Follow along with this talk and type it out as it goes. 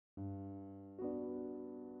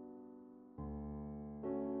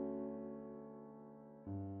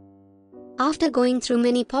After going through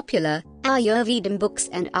many popular Ayurvedic books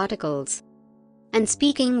and articles, and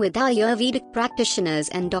speaking with Ayurvedic practitioners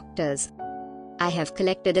and doctors, I have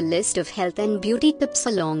collected a list of health and beauty tips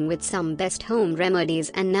along with some best home remedies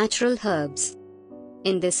and natural herbs.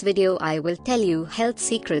 In this video I will tell you health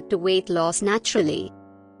secret to weight loss naturally.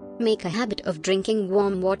 Make a habit of drinking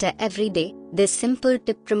warm water every day. This simple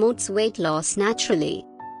tip promotes weight loss naturally.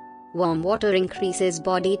 Warm water increases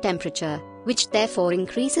body temperature, which therefore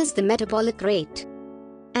increases the metabolic rate.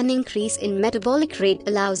 An increase in metabolic rate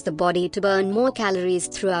allows the body to burn more calories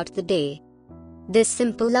throughout the day. This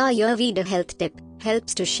simple Ayurveda health tip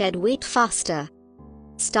helps to shed weight faster.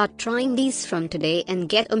 Start trying these from today and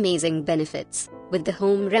get amazing benefits with the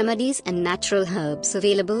home remedies and natural herbs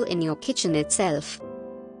available in your kitchen itself.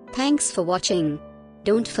 Thanks for watching.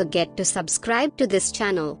 Don't forget to subscribe to this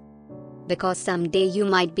channel, because someday you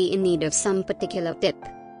might be in need of some particular tip.